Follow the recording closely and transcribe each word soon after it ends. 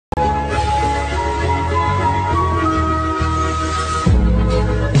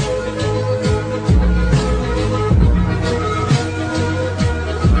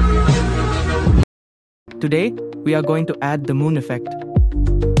Today, we are going to add the moon effect.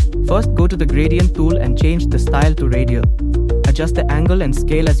 First, go to the gradient tool and change the style to radial. Adjust the angle and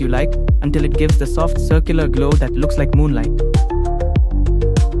scale as you like until it gives the soft circular glow that looks like moonlight.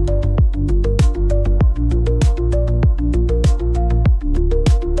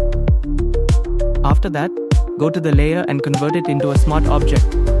 After that, go to the layer and convert it into a smart object.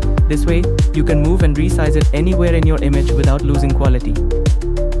 This way, you can move and resize it anywhere in your image without losing quality.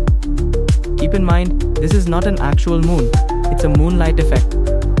 Keep in mind, this is not an actual moon, it's a moonlight effect.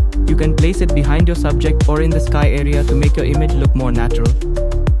 You can place it behind your subject or in the sky area to make your image look more natural.